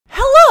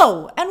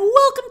Hello, and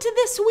welcome to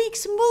this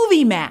week's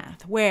Movie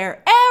Math,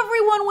 where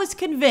everyone was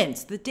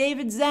convinced that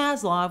David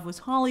Zaslav was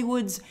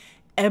Hollywood's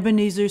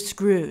Ebenezer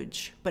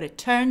Scrooge. But it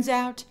turns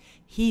out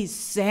he's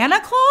Santa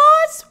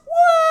Claus?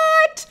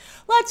 What?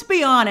 Let's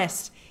be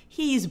honest,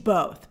 he's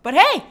both. But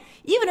hey,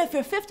 even if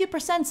you're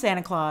 50%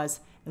 Santa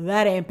Claus,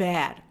 that ain't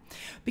bad.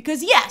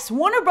 Because yes,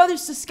 Warner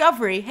Brothers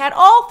Discovery had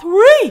all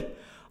three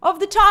of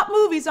the top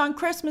movies on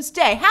Christmas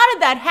Day. How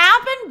did that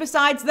happen,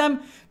 besides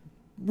them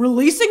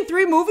releasing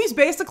three movies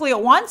basically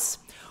at once?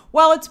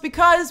 Well, it's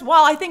because,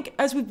 I think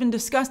as we've been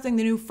discussing,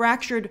 the new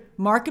fractured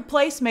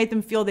marketplace made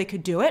them feel they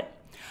could do it.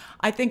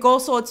 I think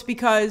also it's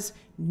because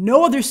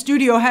no other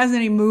studio has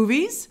any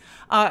movies,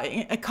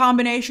 a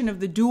combination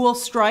of the dual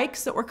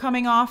strikes that we're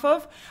coming off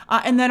of,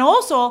 and then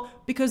also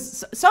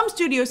because some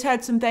studios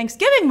had some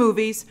Thanksgiving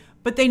movies,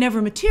 but they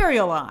never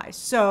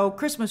materialized. So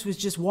Christmas was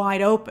just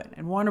wide open,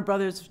 and Warner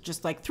Brothers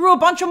just threw a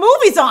bunch of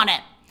movies on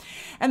it.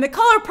 And The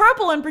Color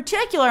Purple in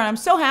particular, and I'm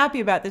so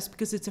happy about this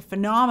because it's a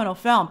phenomenal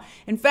film.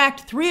 In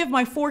fact, 3 of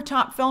my 4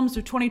 top films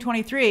of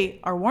 2023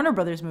 are Warner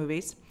Brothers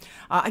movies.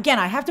 Again,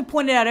 I have to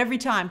point it out every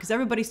time because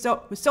everybody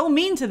was so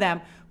mean to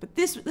them, but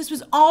this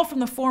was all from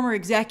the former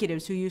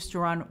executives who used to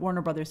run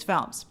Warner Brothers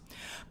films.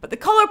 But The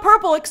Color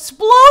Purple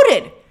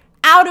exploded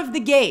out of the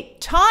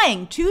gate,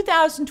 tying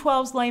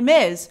 2012's Les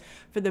Mis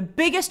for the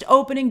biggest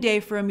opening day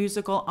for a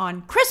musical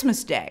on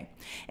Christmas Day.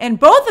 And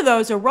both of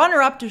those are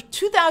runner-up to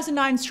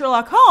 2009's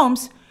Sherlock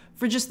Holmes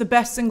for just the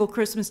best single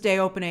Christmas Day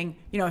opening.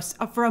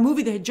 For a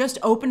movie that had just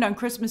opened on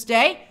Christmas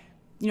Day,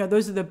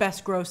 those are the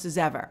best grosses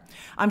ever.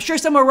 I'm sure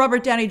somewhere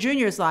Robert Downey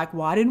Jr. is like,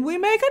 why didn't we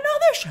make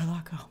another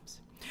Sherlock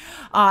Holmes?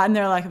 And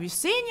they're like, have you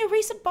seen your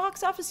recent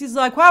box office? He's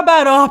like, how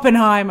about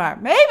Oppenheimer?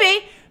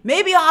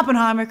 Maybe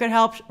Oppenheimer could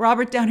help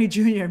Robert Downey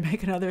Jr.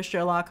 make another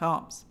Sherlock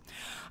Holmes.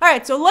 All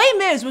right, so Les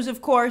Mis was,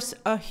 of course,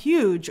 a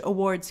huge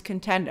awards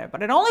contender,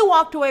 but it only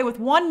walked away with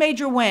one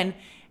major win,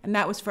 and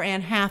that was for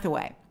Anne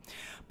Hathaway.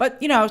 But,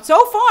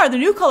 so far, The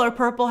New Color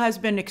Purple has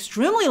been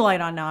extremely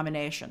light on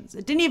nominations.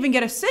 It didn't even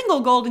get a single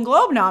Golden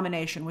Globe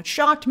nomination, which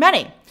shocked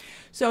many.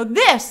 So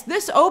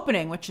this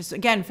opening, which is,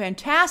 again,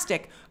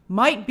 fantastic,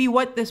 might be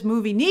what this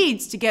movie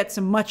needs to get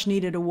some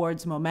much-needed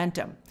awards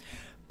momentum.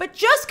 But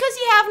just because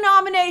you have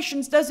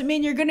nominations doesn't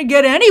mean you're going to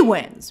get any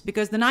wins,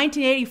 because the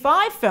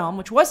 1985 film,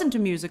 which wasn't a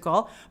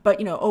musical, but,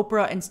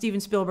 Oprah and Steven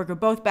Spielberg are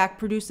both back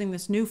producing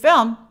this new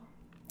film,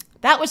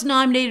 that was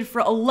nominated for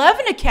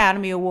 11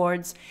 Academy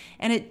Awards,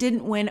 and it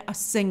didn't win a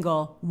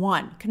single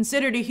one.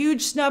 Considered a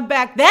huge snub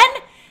back then,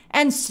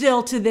 and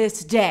still to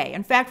this day.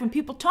 In fact, when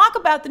people talk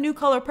about The New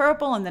Color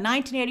Purple and the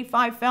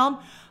 1985 film,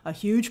 a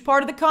huge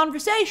part of the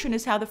conversation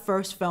is how the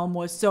first film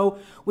was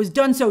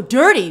done so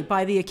dirty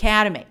by the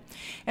Academy.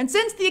 And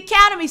since the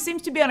Academy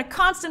seems to be on a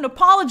constant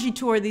apology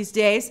tour these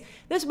days,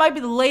 this might be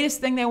the latest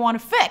thing they want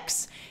to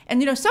fix.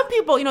 And some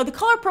people, The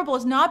Color Purple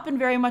has not been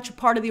very much a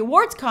part of the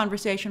awards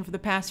conversation for the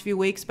past few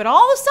weeks, but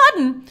all of a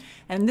sudden,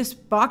 and this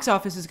box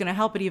office is going to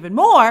help it even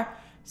more,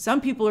 some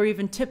people are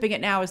even tipping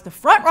it now as the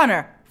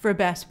frontrunner for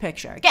Best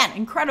Picture. Again,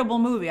 incredible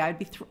movie. I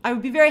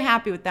would be very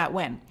happy with that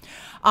win.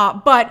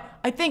 But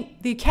I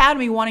think the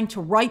Academy wanting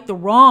to right the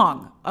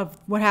wrong of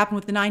what happened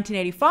with the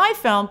 1985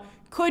 film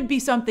could be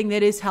something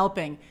that is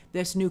helping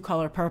this New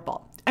Color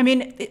Purple. I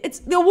mean,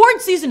 the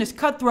award season is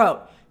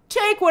cutthroat.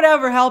 Take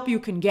whatever help you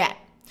can get.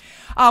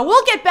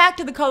 We'll get back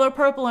to The Color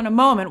Purple in a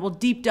moment. We'll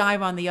deep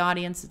dive on the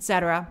audience,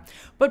 etc.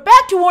 But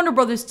back to Warner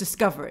Brothers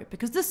Discovery,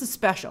 because this is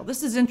special.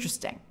 This is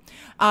interesting.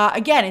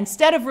 Again,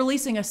 instead of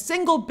releasing a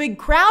single big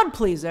crowd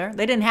pleaser,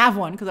 they didn't have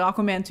one because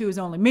Aquaman 2 is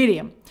only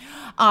medium.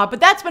 But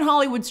that's been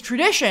Hollywood's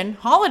tradition,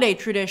 holiday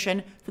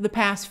tradition, for the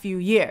past few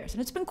years.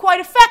 And it's been quite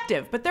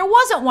effective, but there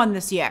wasn't one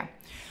this year.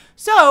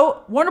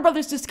 So Warner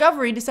Brothers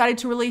Discovery decided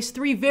to release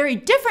 3 very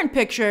different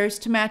pictures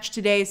to match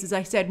today's, as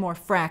I said, more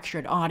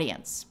fractured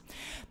audience.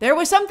 There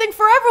was something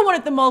for everyone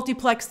at the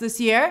multiplex this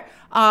year,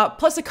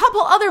 plus a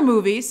couple other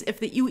movies if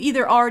you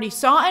either already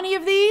saw any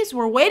of these,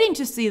 were waiting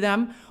to see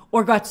them,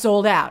 or got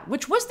sold out,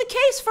 which was the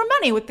case for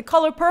many with The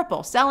Color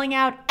Purple, selling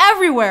out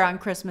everywhere on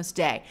Christmas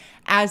Day,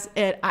 as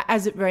it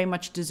very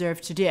much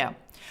deserved to do.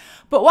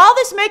 But while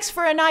this makes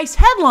for a nice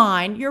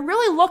headline, you're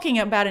really looking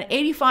at about an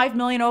 $85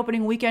 million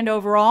opening weekend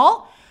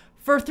overall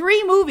for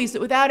 3 movies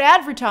that without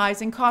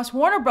advertising cost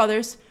Warner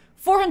Brothers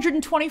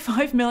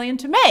 $425 million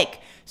to make.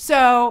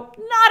 So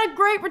not a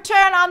great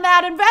return on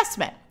that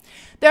investment.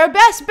 Their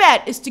best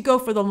bet is to go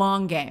for the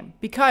long game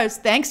because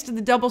thanks to the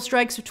double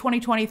strikes of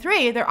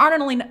 2023, there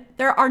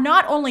are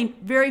not only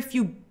very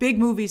few big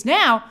movies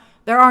now,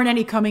 there aren't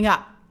any coming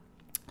up.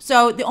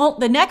 So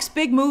the next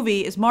big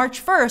movie is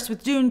March 1st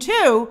with Dune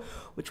 2,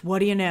 which, what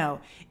do you know,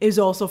 is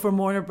also from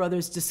Warner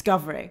Brothers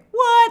Discovery.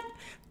 What?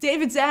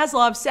 David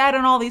Zaslav sat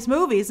on all these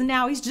movies, and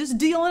now he's just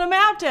dealing them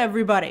out to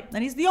everybody.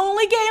 And he's the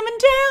only game in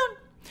town.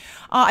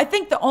 I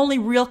think the only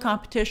real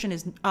competition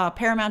is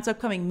Paramount's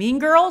upcoming Mean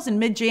Girls in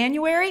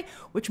mid-January,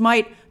 which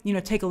might,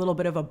 take a little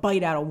bit of a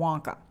bite out of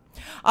Wonka.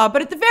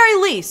 But at the very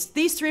least,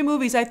 these 3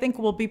 movies I think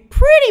will be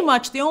pretty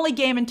much the only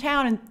game in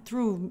town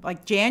through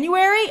like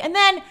January. And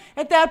then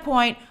at that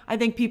point, I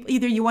think people,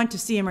 either you went to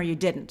see them or you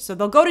didn't. So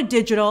they'll go to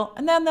digital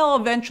and then they'll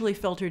eventually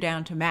filter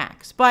down to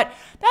Max. But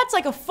that's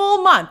like a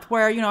full month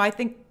where, I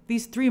think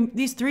these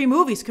three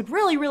movies could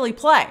really, really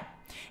play.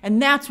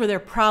 And that's where they're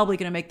probably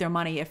going to make their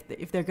money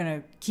if they're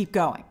going to keep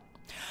going.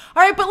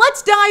 All right, but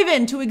let's dive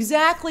into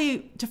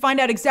to find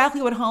out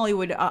exactly what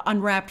Hollywood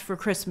unwrapped for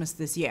Christmas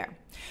this year.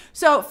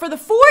 So for the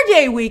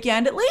 4-day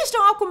weekend, at least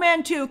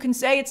Aquaman 2 can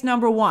say it's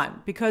number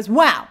 1 because,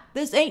 wow,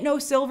 this ain't no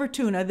silver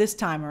tuna this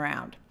time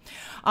around.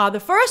 The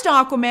first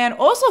Aquaman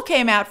also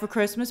came out for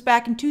Christmas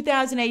back in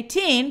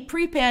 2018,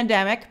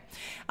 pre-pandemic.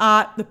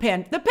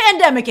 The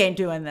pandemic ain't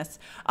doing this.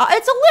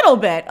 It's a little,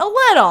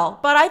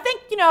 but I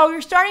think,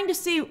 you're starting to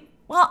see.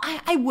 Well,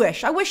 I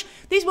wish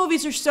these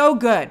movies are so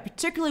good,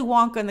 particularly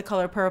Wonka and The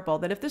Color Purple,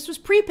 that if this was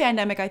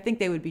pre-pandemic, I think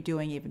they would be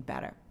doing even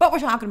better. But we're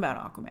talking about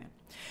Aquaman.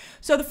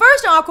 So the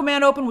first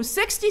Aquaman opened with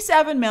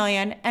 $67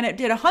 million, and it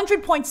did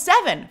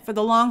 $100.7 for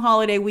the long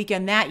holiday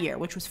weekend that year,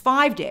 which was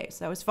 5 days.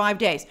 That was 5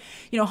 days.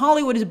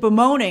 Hollywood is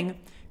bemoaning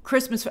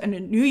Christmas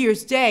and New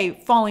Year's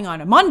Day falling on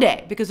a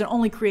Monday because it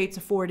only creates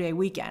a 4-day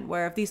weekend,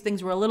 where if these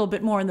things were a little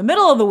bit more in the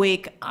middle of the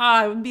week,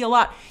 it would be a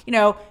lot,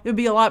 it would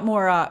be a lot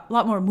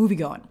more movie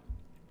going.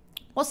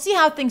 We'll see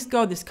how things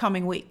go this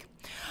coming week.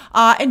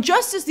 And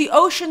just as the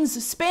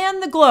oceans span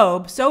the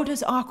globe, so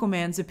does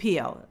Aquaman's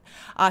appeal.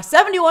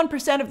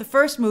 71% of the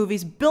first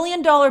movie's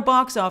billion-dollar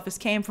box office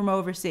came from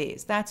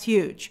overseas. That's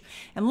huge.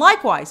 And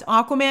likewise,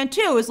 Aquaman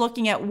 2 is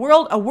looking at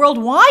a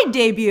worldwide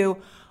debut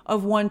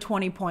of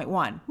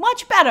 120.1,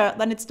 much better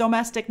than its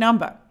domestic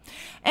number.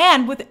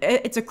 And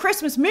it's a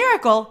Christmas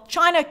miracle,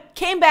 China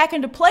came back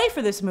into play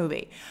for this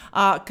movie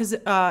because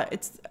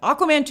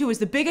Aquaman 2 is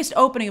the biggest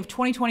opening of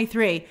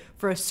 2023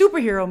 for a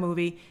superhero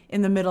movie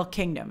in the Middle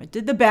Kingdom. It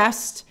did the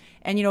best,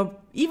 and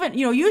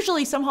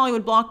usually some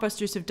Hollywood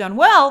blockbusters have done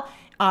well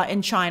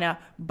in China,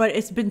 but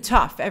it's been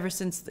tough ever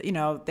since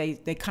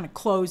they kind of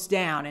closed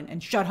down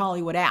and shut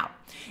Hollywood out.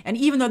 And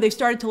even though they've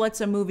started to let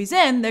some movies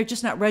in, they're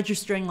just not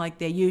registering like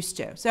they used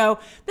to. So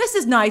this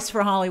is nice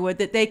for Hollywood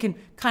that they can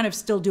kind of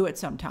still do it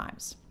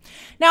sometimes.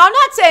 Now, I'm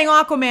not saying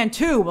Aquaman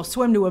 2 will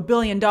swim to $1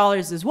 billion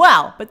as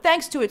well, but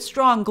thanks to its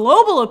strong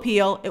global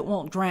appeal, it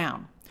won't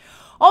drown.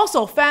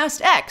 Also,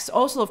 Fast X,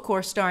 also of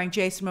course starring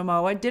Jason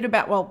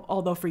Momoa,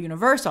 although for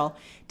Universal,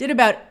 did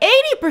about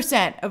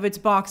 80% of its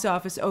box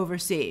office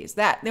overseas.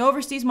 The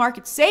overseas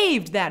market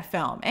saved that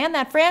film and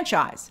that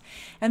franchise.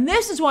 And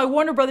this is why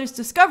Warner Brothers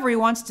Discovery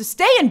wants to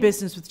stay in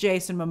business with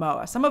Jason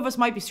Momoa. Some of us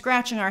might be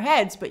scratching our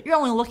heads, but you're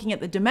only looking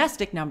at the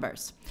domestic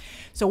numbers.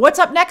 So what's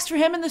up next for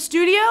him in the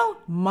studio?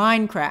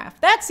 Minecraft.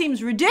 That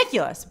seems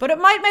ridiculous, but it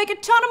might make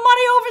a ton of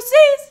money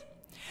overseas.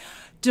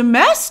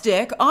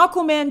 Domestic,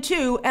 Aquaman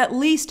 2 at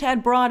least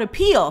had broad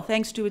appeal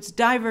thanks to its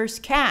diverse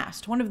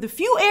cast, one of the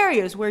few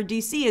areas where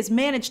DC has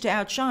managed to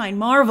outshine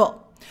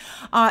Marvel.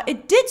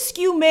 It did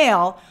skew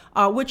male,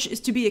 which is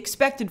to be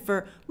expected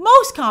for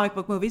most comic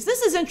book movies.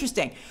 This is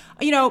interesting.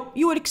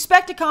 You would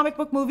expect a comic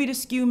book movie to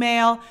skew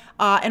male,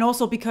 and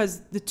also because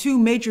the 2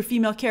 major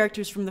female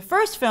characters from the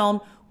first film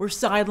were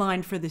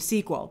sidelined for the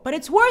sequel. But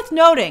it's worth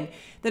noting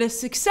that a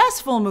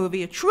successful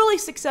movie, a truly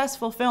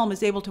successful film,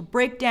 is able to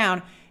break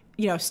down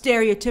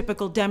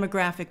stereotypical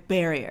demographic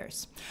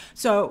barriers.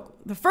 So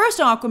the first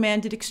Aquaman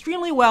did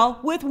extremely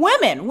well with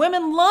women.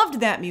 Women loved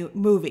that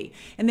movie,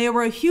 and they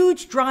were a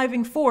huge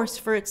driving force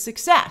for its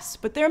success.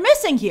 But they're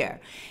missing here,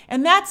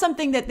 and that's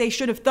something that they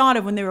should have thought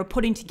of when they were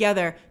putting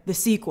together the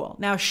sequel.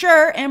 Now,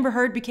 sure, Amber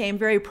Heard became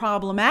very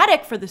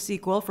problematic for the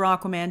sequel, for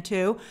Aquaman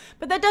 2,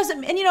 but that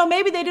doesn't, and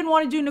maybe they didn't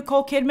want to do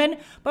Nicole Kidman,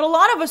 but a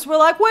lot of us were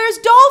like, where's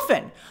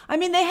Dolphin? I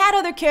mean, they had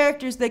other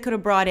characters they could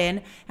have brought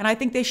in, and I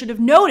think they should have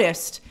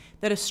noticed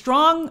that a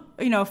strong,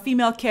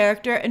 female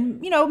character and,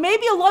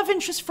 maybe a love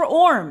interest for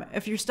Orm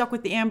if you're stuck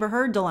with the Amber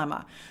Heard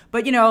dilemma.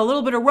 But, a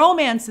little bit of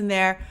romance in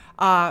there,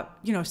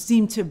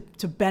 seemed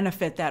to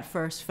benefit that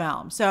first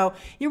film. So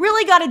you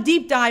really got to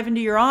deep dive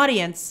into your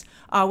audience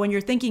when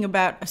you're thinking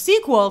about a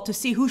sequel to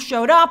see who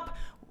showed up,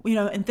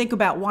 and think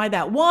about why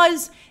that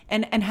was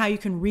and how you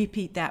can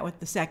repeat that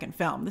with the second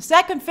film. The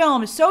second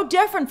film is so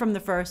different from the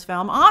first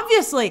film.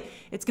 Obviously,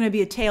 it's going to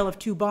be a tale of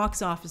 2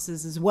 box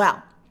offices as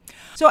well.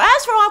 So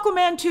as for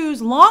Aquaman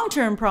 2's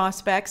long-term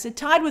prospects, it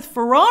tied with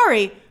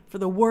Ferrari for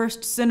the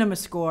worst cinema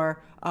scores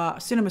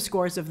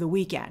of the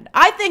weekend.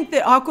 I think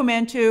that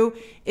Aquaman 2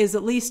 is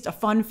at least a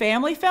fun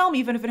family film,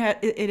 even if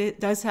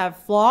it does have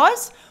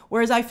flaws,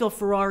 whereas I feel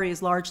Ferrari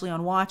is largely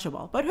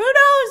unwatchable. But who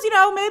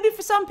knows, maybe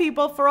for some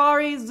people,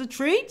 Ferrari is a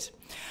treat.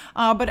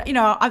 But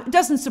it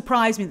doesn't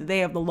surprise me that they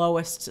have the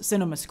lowest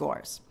cinema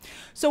scores.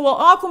 So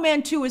while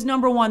Aquaman 2 is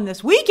number 1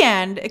 this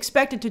weekend,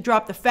 expected to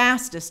drop the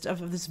fastest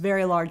of this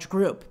very large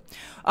group.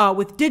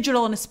 With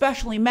digital and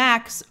especially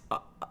Max,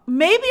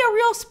 maybe a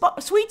real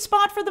sweet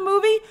spot for the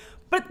movie,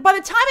 but by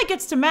the time it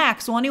gets to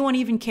Max, will anyone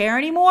even care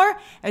anymore?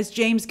 As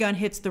James Gunn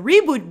hits the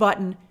reboot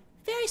button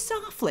very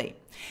softly.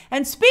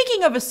 And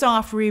speaking of a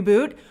soft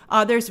reboot,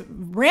 there's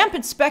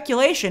rampant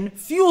speculation,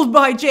 fueled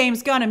by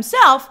James Gunn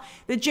himself,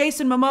 that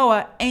Jason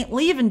Momoa ain't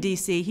leaving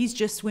DC. He's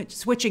just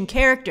switching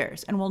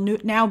characters and will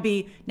now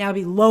be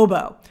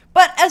Lobo.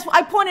 But as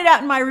I pointed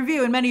out in my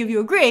review, and many of you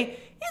agree,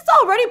 he's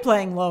already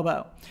playing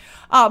Lobo.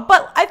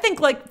 But I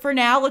think, like, for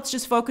now, let's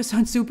just focus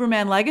on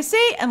Superman Legacy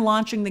and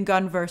launching the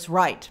Gunverse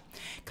right.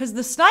 Because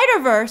the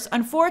Snyderverse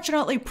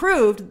unfortunately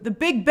proved the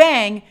Big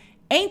Bang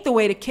ain't the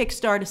way to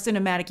kickstart a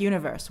cinematic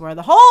universe where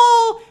the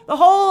whole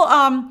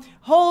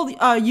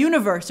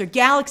universe or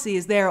galaxy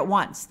is there at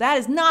once. That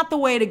is not the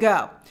way to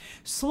go.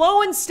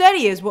 Slow and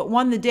steady is what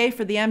won the day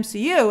for the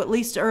MCU, at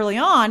least early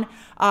on,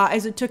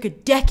 as it took a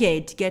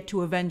decade to get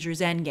to Avengers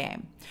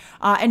Endgame.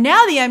 And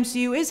now the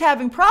MCU is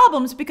having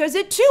problems because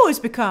it too has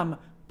become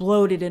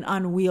bloated and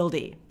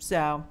unwieldy.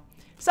 So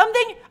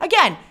something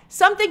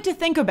to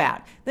think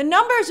about. The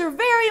numbers are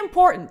very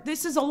important.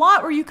 This is a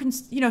lot where you can,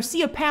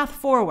 see a path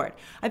forward.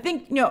 I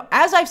think,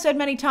 as I've said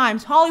many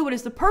times, Hollywood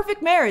is the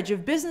perfect marriage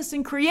of business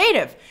and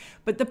creative.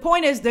 But the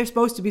point is they're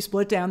supposed to be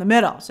split down the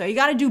middle. So you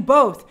got to do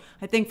both,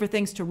 I think, for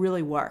things to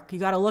really work. You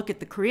got to look at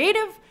the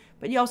creative,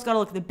 but you also got to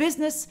look at the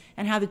business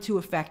and how the two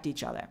affect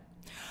each other.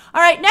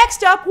 All right,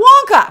 next up,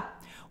 Wonka.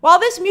 While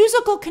this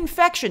musical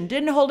confection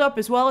didn't hold up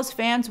as well as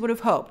fans would have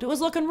hoped, it was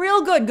looking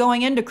real good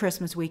going into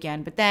Christmas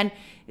weekend, but then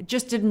it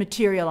just didn't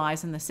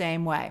materialize in the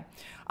same way.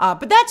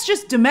 But that's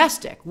just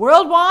domestic.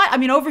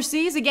 Worldwide,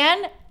 overseas,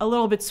 again, a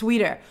little bit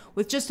sweeter,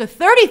 with just a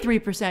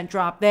 33%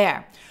 drop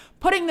there,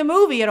 putting the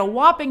movie at a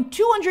whopping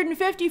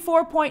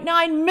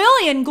 $254.9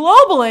 million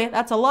globally.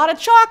 That's a lot of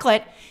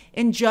chocolate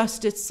in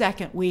just its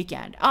second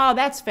weekend. Oh,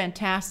 that's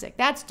fantastic.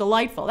 That's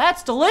delightful.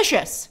 That's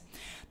delicious.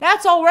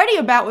 That's already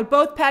about what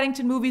both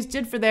Paddington movies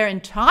did for their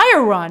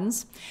entire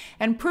runs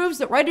and proves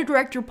that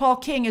writer-director Paul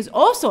King is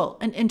also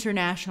an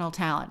international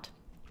talent.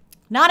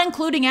 Not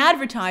including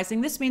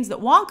advertising, this means that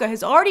Wonka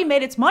has already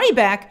made its money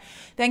back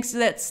thanks to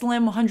that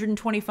slim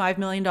 $125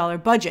 million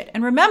budget.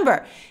 And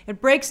remember,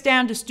 it breaks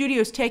down to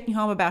studios taking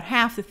home about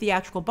half the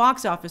theatrical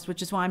box office,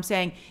 which is why I'm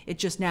saying it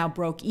just now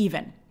broke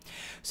even.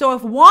 So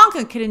if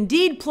Wonka could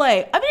indeed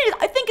play,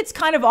 I think it's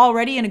kind of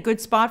already in a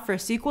good spot for a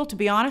sequel, to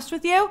be honest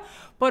with you,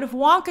 but if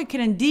Wonka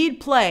can indeed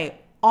play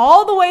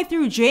all the way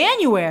through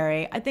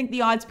January, I think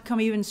the odds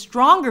become even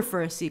stronger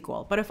for a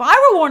sequel. But if I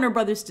were Warner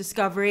Brothers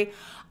Discovery,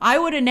 I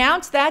would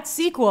announce that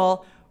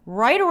sequel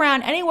right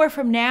around anywhere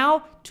from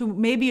now to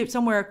maybe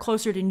somewhere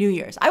closer to New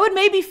Year's. I would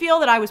maybe feel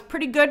that I was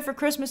pretty good for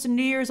Christmas and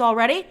New Year's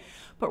already,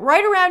 but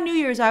right around New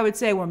Year's, I would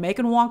say we're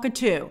making Wonka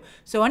 2.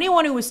 So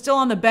anyone who was still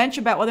on the bench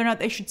about whether or not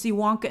they should see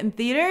Wonka in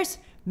theaters,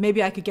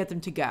 maybe I could get them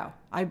to go.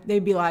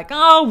 They'd be like,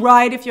 "Oh,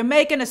 right, if you're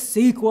making a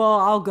sequel,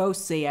 I'll go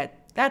see it."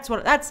 That's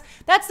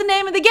the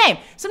name of the game.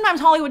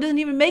 Sometimes Hollywood doesn't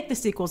even make the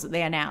sequels that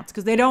they announce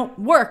because they don't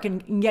work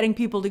in getting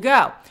people to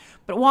go.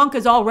 But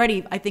Wonka's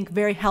already, I think,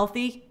 very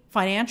healthy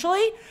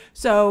financially.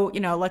 So,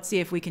 let's see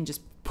if we can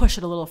just push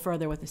it a little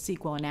further with the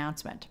sequel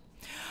announcement.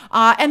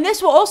 And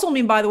this will also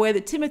mean, by the way,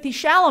 that Timothée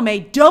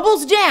Chalamet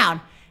doubles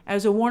down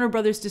as a Warner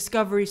Brothers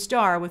Discovery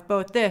star with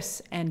both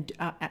this and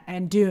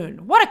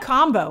Dune. What a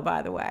combo,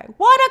 by the way.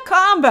 What a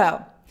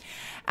combo.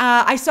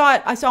 I saw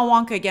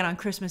Wonka again on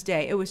Christmas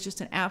Day. It was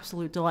just an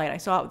absolute delight. I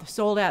saw it with a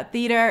sold-out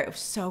theater. It was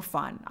so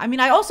fun.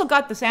 I also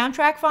got the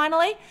soundtrack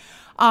finally.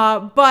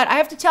 But I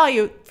have to tell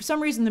you, for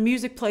some reason, the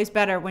music plays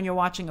better when you're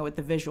watching it with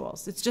the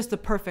visuals. It's just the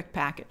perfect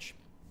package.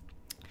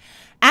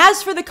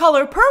 As for The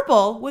Color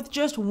Purple, with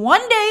just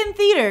one day in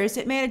theaters,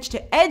 it managed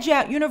to edge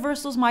out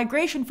Universal's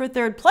Migration for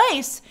third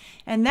place,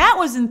 and that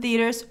was in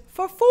theaters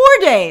for 4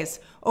 days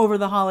over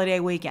the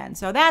holiday weekend.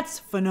 So that's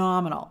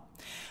phenomenal.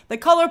 The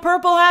Color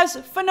Purple has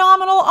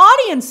phenomenal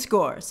audience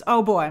scores.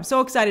 Oh boy, I'm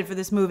so excited for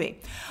this movie.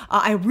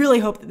 I really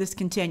hope that this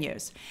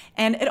continues.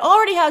 And it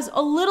already has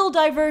a little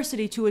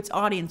diversity to its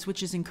audience,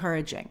 which is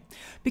encouraging.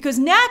 Because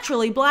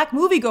naturally, black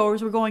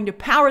moviegoers were going to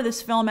power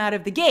this film out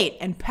of the gate,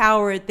 and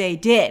power it they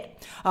did.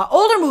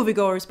 Older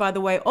moviegoers, by the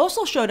way,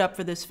 also showed up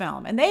for this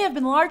film, and they have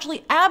been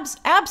largely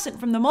absent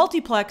from the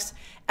multiplex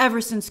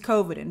ever since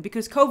COVID. And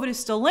because COVID is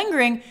still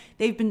lingering,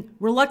 they've been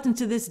reluctant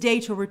to this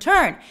day to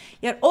return.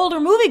 Yet older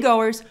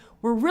moviegoers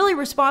were really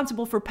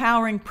responsible for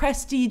powering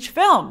prestige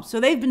films, so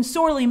they've been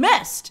sorely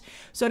missed.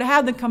 So to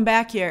have them come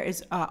back here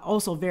is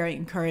also very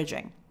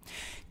encouraging.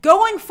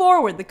 Going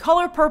forward, The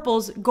Color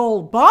Purple's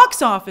goal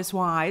box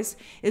office-wise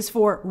is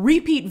for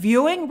repeat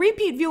viewing.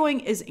 Repeat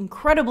viewing is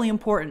incredibly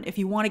important if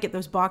you want to get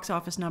those box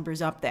office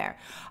numbers up there.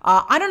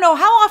 I don't know,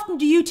 how often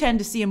do you tend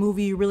to see a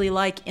movie you really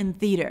like in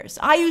theaters?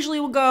 I usually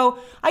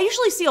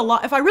see a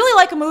lot. If I really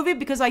like a movie,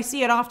 because I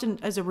see it often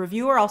as a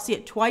reviewer, I'll see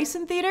it twice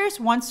in theaters,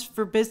 once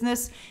for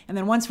business and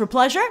then once for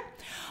pleasure.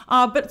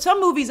 But some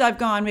movies I've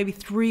gone maybe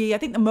 3. I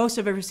think the most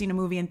I've ever seen a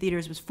movie in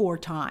theaters was 4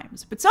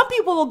 times. But some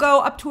people will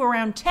go up to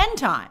around 10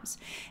 times.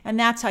 And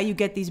that's how you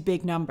get these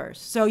big numbers.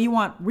 So you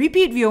want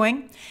repeat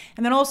viewing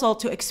and then also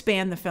to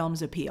expand the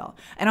film's appeal.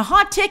 And a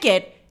hot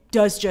ticket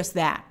does just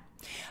that.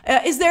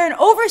 Is there an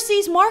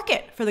overseas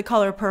market for The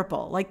Color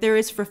Purple, like there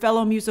is for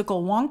fellow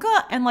musical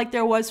Wonka and like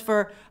there was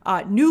for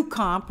new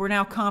comp? We're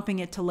now comping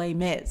it to Les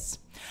Mis.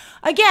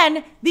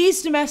 Again,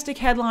 these domestic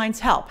headlines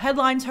help.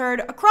 Headlines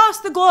heard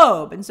across the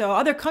globe. And so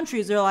other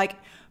countries are like,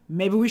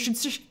 maybe we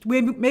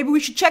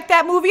should check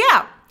that movie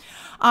out.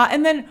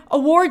 And then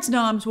awards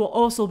noms will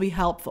also be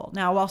helpful.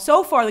 Now, while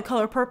so far The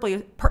Color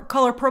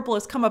Purple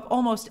has come up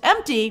almost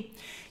empty,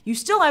 you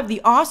still have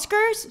the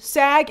Oscars,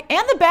 SAG,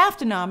 and the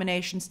BAFTA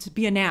nominations to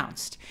be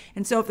announced.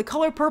 And so if The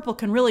Color Purple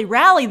can really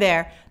rally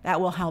there,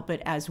 that will help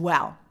it as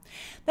well.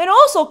 Then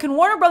also, can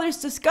Warner Brothers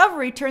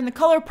Discovery turn The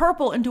Color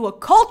Purple into a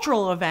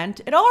cultural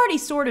event? It already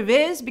sort of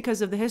is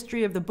because of the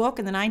history of the book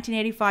and the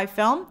 1985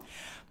 film.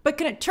 But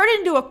can it turn it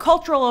into a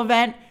cultural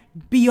event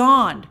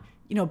beyond,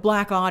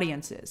 Black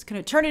audiences? Can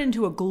it turn it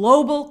into a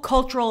global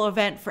cultural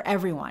event for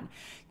everyone?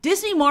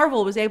 Disney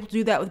Marvel was able to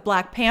do that with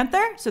Black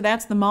Panther, so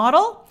that's the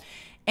model.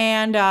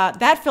 And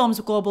that film's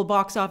global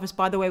box office,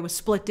 by the way, was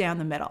split down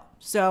the middle.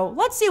 So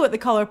let's see what The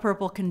Color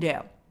Purple can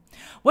do.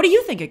 What do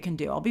you think it can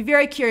do? I'll be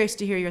very curious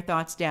to hear your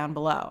thoughts down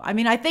below. I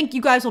mean, I think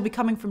you guys will be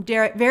coming from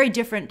very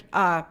different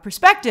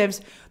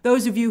perspectives,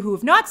 those of you who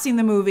have not seen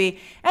the movie,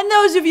 and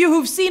those of you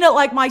who've seen it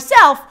like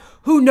myself,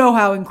 who know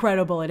how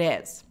incredible it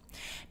is.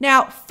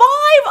 Now, 5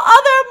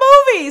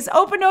 other movies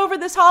opened over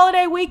this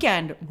holiday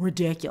weekend.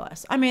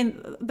 Ridiculous. I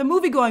mean, the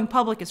movie-going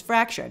public is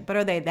fractured, but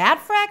are they that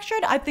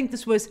fractured? I think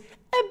this was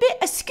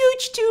a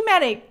scooch too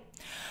many.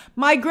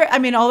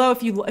 Although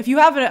if you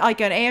have an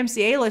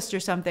AMC A-list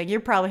or something, you're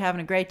probably having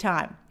a great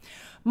time.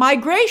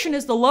 Migration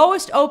is the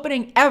lowest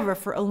opening ever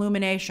for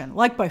Illumination,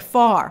 like by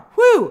far.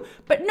 Whew!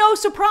 But no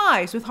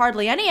surprise, with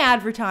hardly any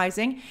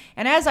advertising.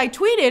 And as I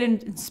tweeted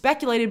and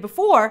speculated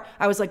before,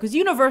 I was like, was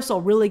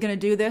Universal really going to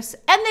do this?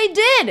 And they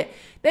did!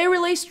 They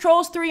released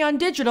Trolls 3 on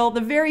digital the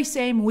very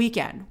same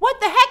weekend. What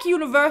the heck,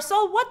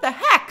 Universal? What the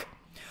heck?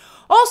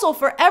 Also,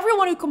 for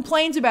everyone who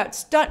complains about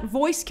stunt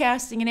voice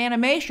casting and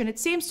animation, it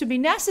seems to be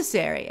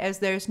necessary, as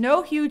there's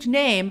no huge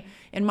name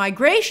in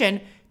Migration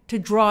to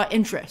draw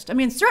interest. I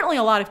mean, certainly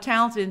a lot of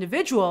talented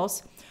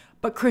individuals,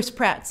 but Chris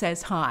Pratt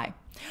says hi.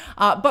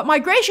 But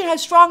Migration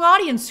has strong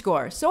audience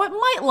scores, so it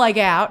might leg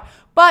out,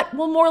 but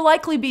will more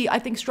likely be, I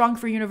think, strong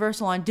for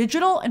Universal on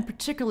digital, and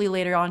particularly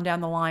later on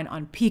down the line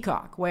on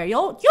Peacock, where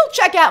you'll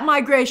check out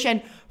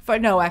Migration for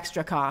no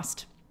extra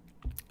cost.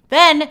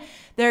 Then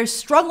there's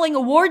struggling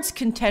awards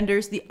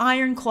contenders, the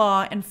Iron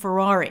Claw and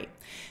Ferrari.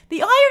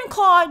 The Iron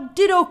Claw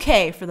did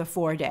okay for the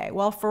 4-day,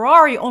 while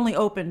Ferrari only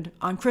opened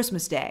on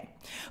Christmas Day.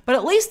 But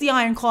at least the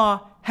Iron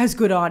Claw has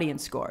good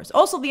audience scores.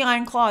 Also, the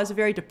Iron Claw is a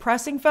very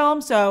depressing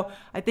film, so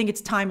I think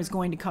its time is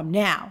going to come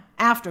now,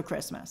 after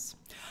Christmas.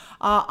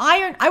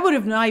 I would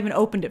have not even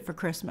opened it for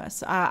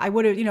Christmas. I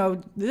would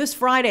have, this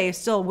Friday is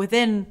still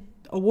within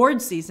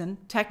awards season.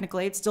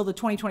 Technically, it's still the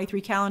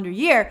 2023 calendar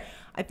year.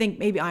 I think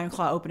maybe Iron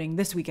Claw opening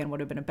this weekend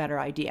would have been a better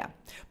idea.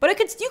 But you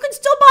can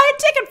still buy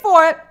a ticket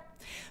for it.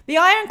 The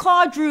Iron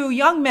Claw drew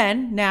young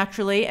men,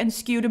 naturally, and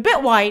skewed a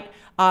bit white,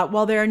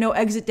 while there are no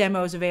exit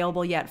demos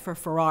available yet for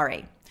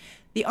Ferrari.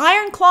 The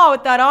Iron Claw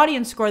with that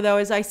audience score, though,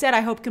 as I said,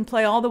 I hope can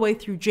play all the way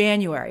through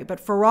January. But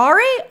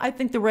Ferrari, I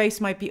think the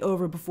race might be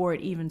over before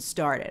it even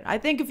started. I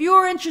think if you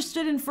are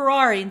interested in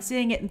Ferrari and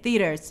seeing it in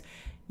theaters,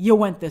 you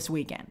went this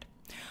weekend.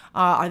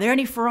 Are there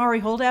any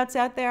Ferrari holdouts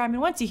out there? I mean,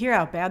 once you hear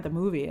how bad the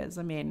movie is,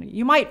 I mean,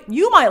 you might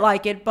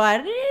like it,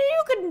 but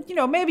you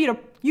can, maybe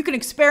you can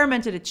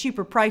experiment at a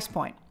cheaper price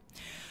point.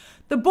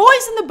 The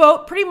Boys in the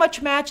Boat pretty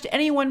much matched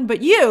Anyone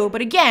But You,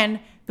 but again,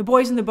 The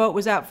Boys in the Boat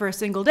was out for a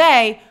single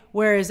day,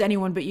 whereas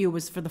Anyone But You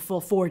was for the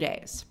full 4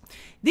 days.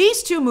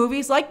 These two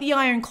movies, like The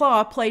Iron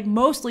Claw, played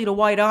mostly to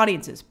white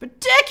audiences,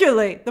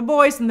 particularly The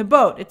Boys in the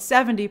Boat at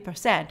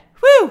 70%.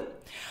 Whew!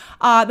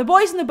 The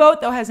Boys in the Boat,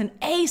 though, has an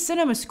A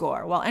cinema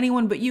score, while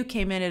Anyone But You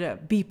came in at a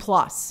B+.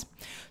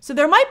 So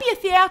there might be a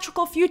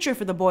theatrical future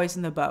for The Boys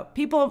in the Boat.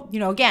 People,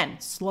 again,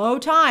 slow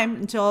time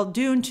until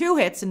Dune 2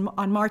 hits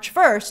on March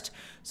 1st,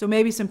 so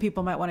maybe some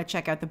people might want to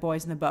check out The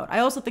Boys in the Boat. I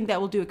also think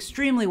that will do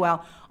extremely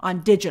well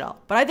on digital.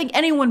 But I think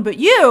Anyone But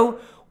You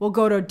will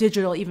go to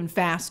digital even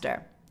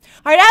faster.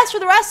 All right, as for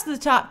the rest of the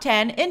top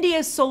 10,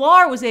 India's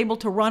Solar was able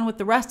to run with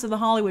the rest of the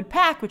Hollywood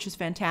pack, which is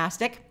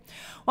fantastic.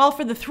 While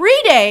for the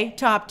 3-day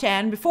top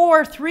 10,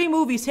 before 3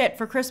 movies hit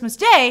for Christmas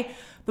Day,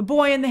 The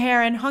Boy and the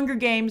Heron, Hunger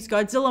Games,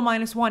 Godzilla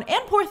 -1,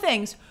 and Poor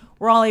Things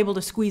were all able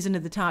to squeeze into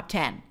the top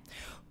 10.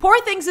 Poor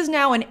Things is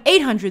now in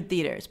 800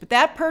 theaters, but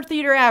that per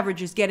theater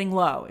average is getting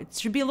low. It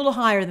should be a little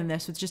higher than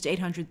this with just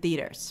 800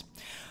 theaters.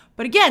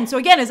 But again,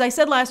 as I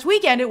said last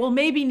weekend, it will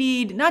maybe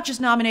need not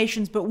just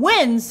nominations, but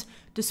wins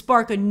to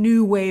spark a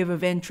new wave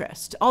of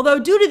interest. Although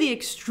due to the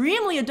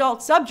extremely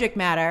adult subject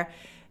matter,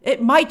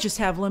 it might just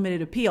have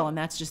limited appeal, and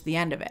that's just the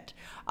end of it.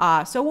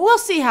 So we'll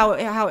see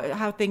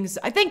how things.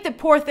 I think that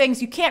Poor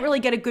Things, you can't really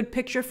get a good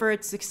picture for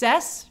its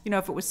success,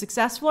 if it was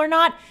successful or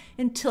not,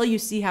 until you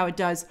see how it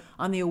does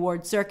on the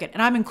award circuit.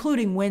 And I'm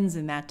including wins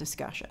in that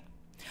discussion.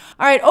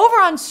 All right, over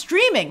on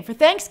streaming for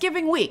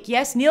Thanksgiving week,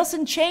 yes,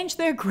 Nielsen changed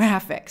their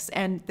graphics,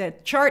 and the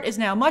chart is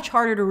now much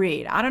harder to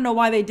read. I don't know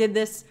why they did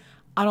this.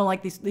 I don't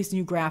like these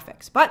new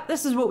graphics, but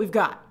this is what we've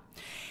got.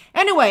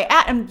 Anyway,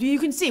 and you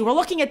can see we're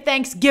looking at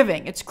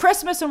Thanksgiving. It's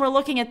Christmas and we're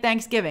looking at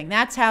Thanksgiving.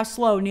 That's how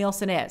slow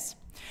Nielsen is.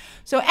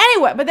 So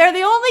anyway, but they're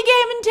the only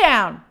game in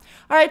town.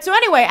 All right, so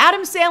anyway,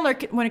 Adam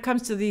Sandler, when it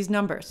comes to these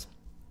numbers.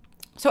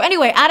 So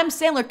anyway, Adam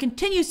Sandler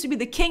continues to be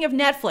the king of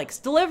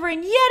Netflix,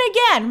 delivering yet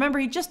again. Remember,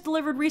 he just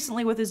delivered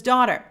recently with his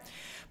daughter.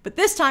 But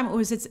this time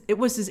it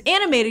was his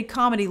animated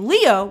comedy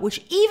Leo,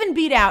 which even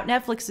beat out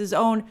Netflix's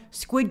own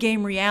Squid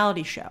Game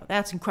reality show.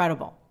 That's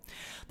incredible.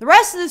 The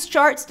rest of this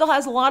chart still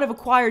has a lot of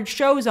acquired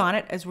shows on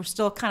it, as we're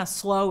still kind of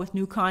slow with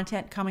new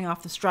content coming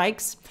off the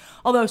strikes.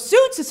 Although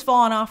Suits has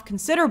fallen off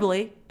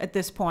considerably at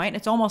this point.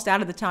 It's almost out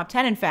of the top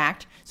 10, in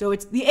fact. So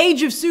it's the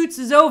age of Suits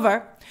is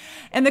over.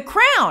 And The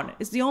Crown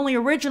is the only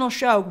original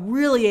show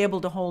really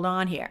able to hold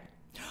on here.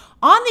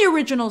 On the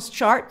originals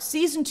chart,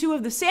 season 2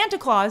 of The Santa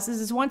Clauses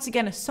is once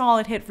again a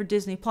solid hit for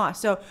Disney+,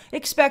 so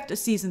expect a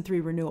season 3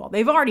 renewal.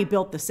 They've already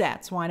built the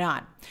sets, why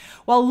not?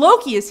 While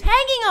Loki is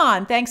hanging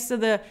on thanks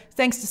to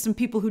some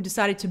people who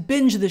decided to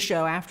binge the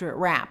show after it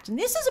wrapped. And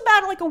this is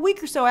about like a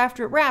week or so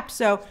after it wrapped,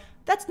 so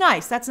that's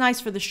nice. That's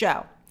nice for the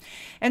show.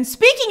 And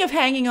speaking of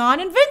hanging on,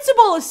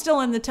 Invincible is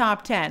still in the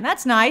top 10.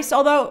 That's nice,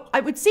 although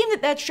it would seem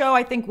that show,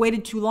 I think,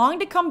 waited too long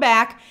to come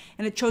back,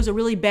 and it chose a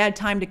really bad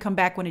time to come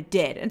back when it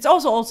did. And it's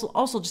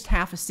also just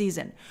half a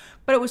season.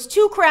 But it was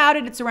too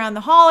crowded. It's around the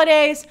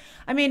holidays.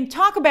 I mean,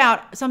 talk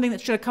about something that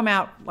should have come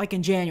out like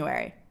in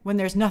January when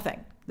there's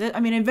nothing. I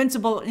mean,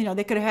 Invincible,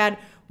 they could have had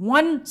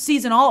one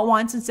season all at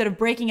once instead of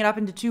breaking it up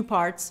into 2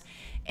 parts,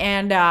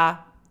 and,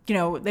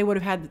 they would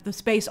have had the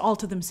space all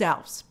to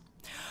themselves.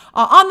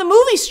 On the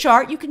movies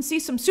chart, you can see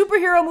some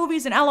superhero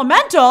movies and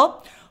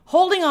Elemental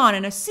holding on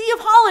in a sea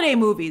of holiday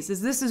movies, as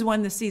this is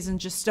when the season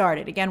just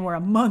started. Again, we're a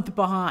month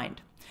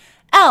behind.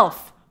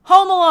 Elf,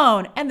 Home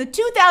Alone, and the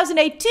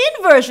 2018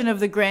 version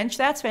of The Grinch,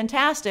 that's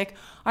fantastic,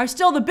 are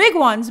still the big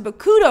ones, but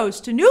kudos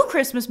to new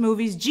Christmas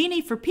movies, Genie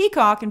for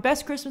Peacock and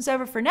Best Christmas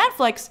Ever for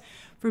Netflix,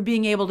 for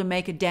being able to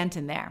make a dent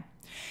in there.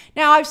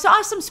 Now, I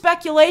saw some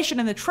speculation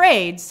in the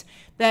trades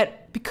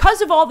that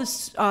because of all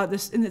this,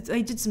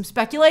 they did some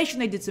speculation,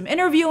 they did some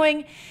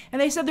interviewing,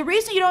 and they said the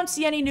reason you don't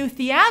see any new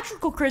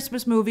theatrical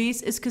Christmas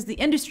movies is because the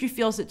industry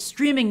feels that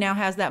streaming now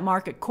has that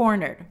market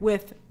cornered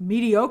with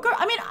mediocre.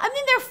 I mean,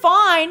 they're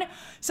fine.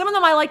 Some of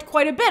them I liked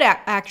quite a bit,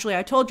 actually.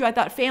 I told you I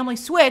thought Family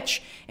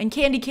Switch and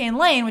Candy Cane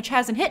Lane, which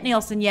hasn't hit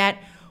Nielsen yet,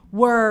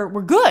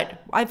 were good.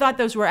 I thought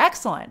those were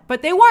excellent,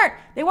 but they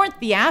weren't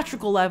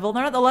theatrical level.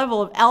 They're not the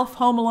level of Elf,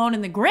 Home Alone,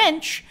 and The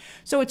Grinch.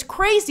 So it's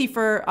crazy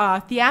for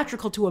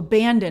theatrical to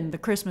abandon the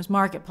Christmas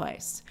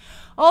marketplace.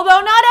 Although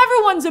not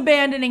everyone's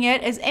abandoning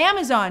it, as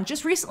Amazon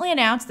just recently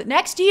announced that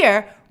next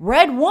year,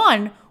 Red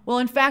 1 will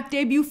in fact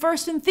debut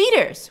first in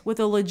theaters with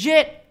a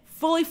legit,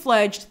 fully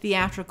fledged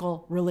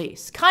theatrical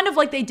release, kind of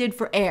like they did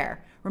for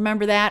Air.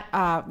 Remember that?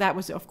 That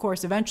was, of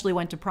course, eventually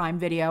went to Prime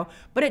Video,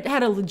 but it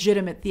had a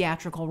legitimate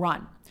theatrical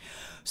run.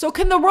 So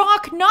can The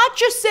Rock not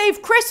just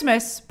save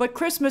Christmas, but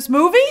Christmas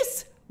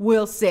movies?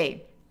 We'll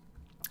see.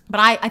 But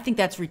I think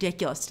that's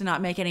ridiculous to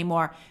not make any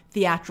more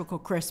theatrical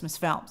Christmas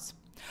films.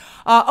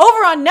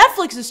 Over on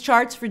Netflix's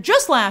charts for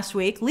just last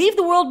week, Leave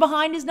the World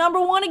Behind is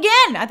 #1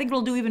 again. I think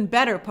it'll do even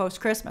better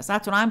post-Christmas.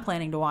 That's what I'm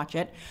planning to watch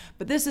it.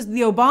 But this is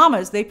the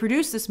Obamas. They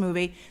produced this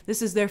movie.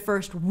 This is their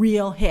first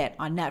real hit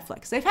on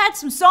Netflix. They've had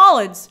some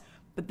solids,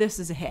 but this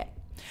is a hit.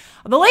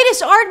 The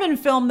latest Aardman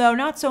film, though,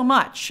 not so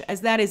much,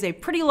 as that is a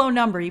pretty low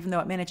number, even though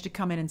it managed to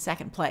come in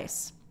second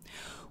place.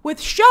 With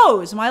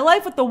shows, My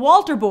Life with the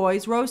Walter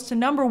Boys rose to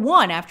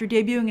 #1 after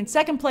debuting in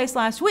second place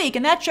last week,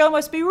 and that show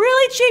must be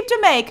really cheap to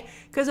make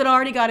because it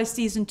already got a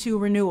season 2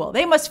 renewal.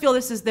 They must feel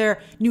this is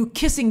their new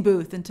kissing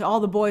booth into All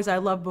the Boys I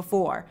Loved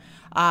Before.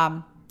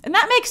 And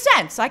that makes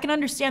sense. I can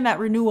understand that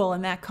renewal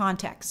in that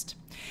context.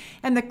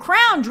 And The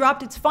Crown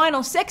dropped its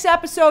final 6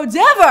 episodes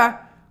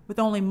ever with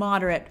only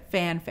moderate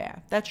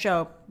fanfare. That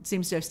show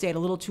seems to have stayed a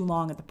little too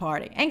long at the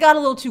party and got a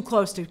little too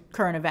close to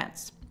current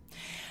events.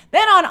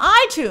 Then on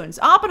iTunes,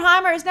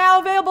 Oppenheimer is now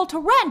available to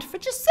rent for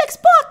just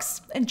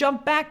 $6 and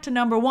jumped back to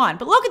 #1.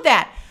 But look at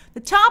that. The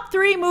top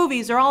 3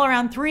 movies are all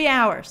around 3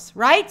 hours,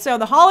 right? So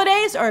the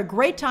holidays are a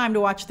great time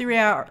to watch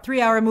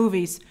 3-hour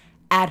movies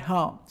at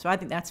home. So I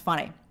think that's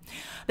funny.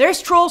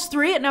 There's Trolls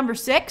 3 at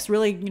 #6,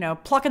 really,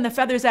 plucking the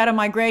feathers out of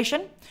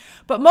migration.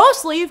 But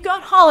mostly you've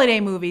got holiday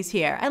movies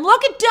here. And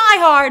look at Die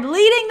Hard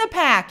leading the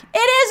pack. It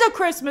is a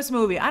Christmas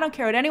movie. I don't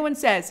care what anyone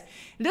says.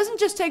 It doesn't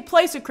just take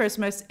place at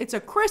Christmas. It's a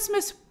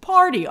Christmas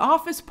party,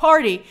 office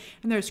party.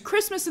 And there's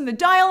Christmas in the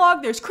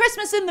dialogue. There's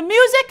Christmas in the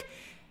music.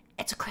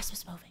 It's a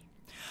Christmas movie.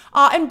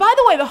 And by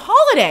the way, the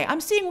holiday,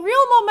 I'm seeing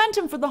real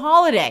momentum for the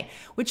holiday,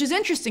 which is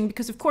interesting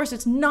because, of course,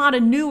 it's not a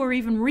new or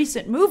even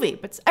recent movie,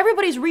 but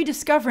everybody's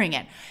rediscovering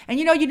it. And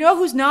you know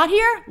who's not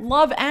here?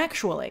 Love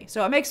Actually.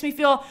 So it makes me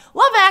feel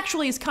Love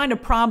Actually is kind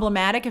of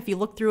problematic if you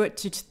look through it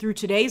through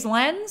today's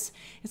lens.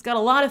 It's got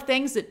a lot of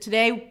things that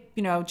today,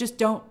 just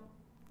don't,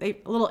 a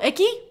little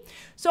icky.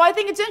 So I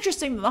think it's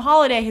interesting that the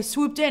holiday has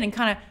swooped in and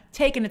kind of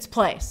taken its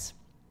place.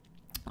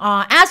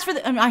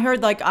 I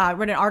heard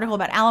read an article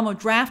about Alamo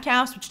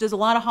Drafthouse, which does a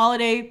lot of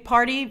holiday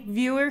party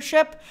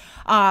viewership.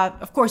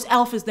 Of course,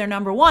 Elf is their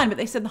number one, but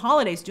they said the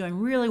holiday's doing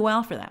really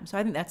well for them. So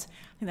I think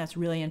that's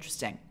really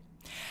interesting.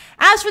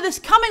 As for this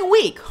coming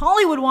week,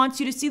 Hollywood wants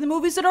you to see the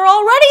movies that are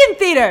already in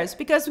theaters,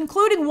 because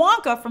including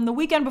Wonka from the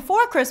weekend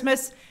before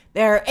Christmas,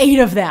 there are 8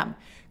 of them.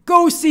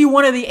 Go see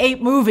one of the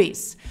 8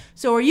 movies.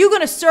 So are you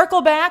going to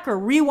circle back or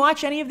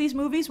rewatch any of these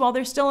movies while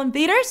they're still in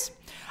theaters?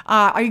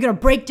 Are you going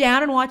to break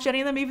down and watch any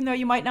of them even though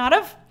you might not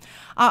have?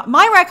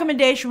 My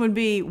recommendation would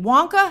be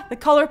Wonka, The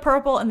Color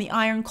Purple, and The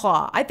Iron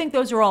Claw. I think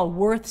those are all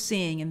worth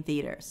seeing in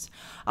theaters.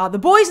 The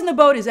Boys in the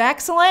Boat is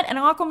excellent, and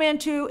Aquaman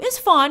 2 is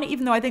fun,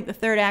 even though I think the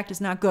third act is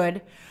not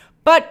good.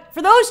 But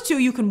for those 2,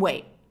 you can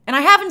wait. And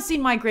I haven't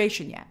seen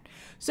Migration yet.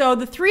 So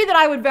the 3 that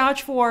I would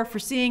vouch for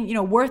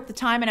seeing, worth the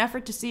time and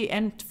effort to see,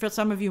 and for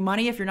some of you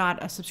money if you're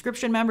not a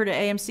subscription member to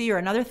AMC or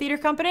another theater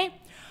company,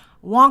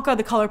 Wonka,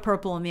 The Color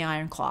Purple, and The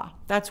Iron Claw.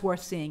 That's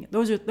worth seeing.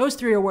 Those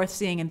 3 are worth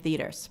seeing in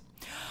theaters.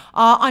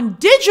 On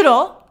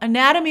digital,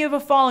 Anatomy of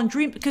a Fallen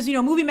Dream, because,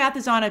 Movie Math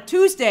is on a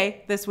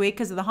Tuesday this week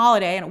because of the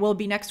holiday, and it will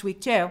be next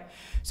week too.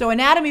 So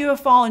Anatomy of a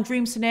Fall and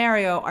Dream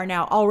Scenario are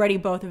now already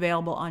both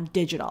available on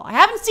digital. I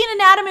haven't seen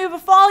Anatomy of a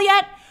Fall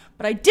yet,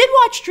 but I did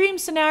watch Dream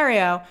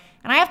Scenario,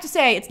 and I have to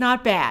say it's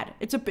not bad.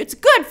 It's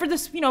good for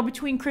this,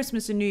 between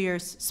Christmas and New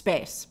Year's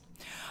space.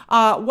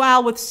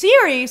 While with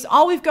series,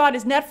 all we've got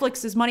is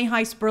Netflix's Money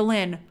Heist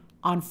Berlin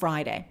on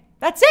Friday.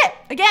 That's it.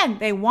 Again,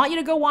 they want you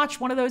to go watch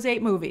one of those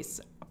 8 movies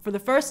for the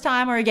first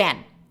time or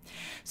again.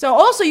 So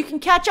also, you can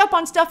catch up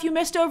on stuff you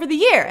missed over the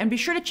year, and be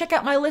sure to check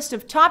out my list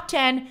of top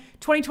 10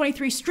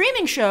 2023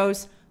 streaming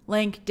shows,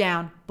 link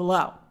down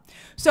below.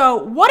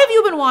 So what have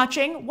you been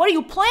watching? What do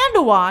you plan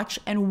to watch?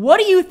 And what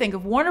do you think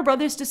of Warner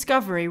Brothers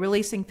Discovery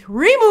releasing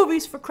 3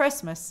 movies for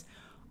Christmas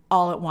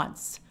all at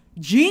once?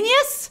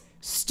 Genius?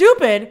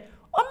 Stupid?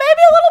 Or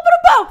maybe a little bit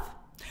of both?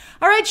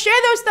 All right, share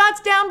those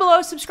thoughts down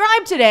below,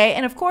 subscribe today,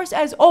 and of course,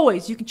 as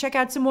always, you can check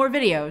out some more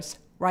videos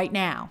right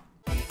now.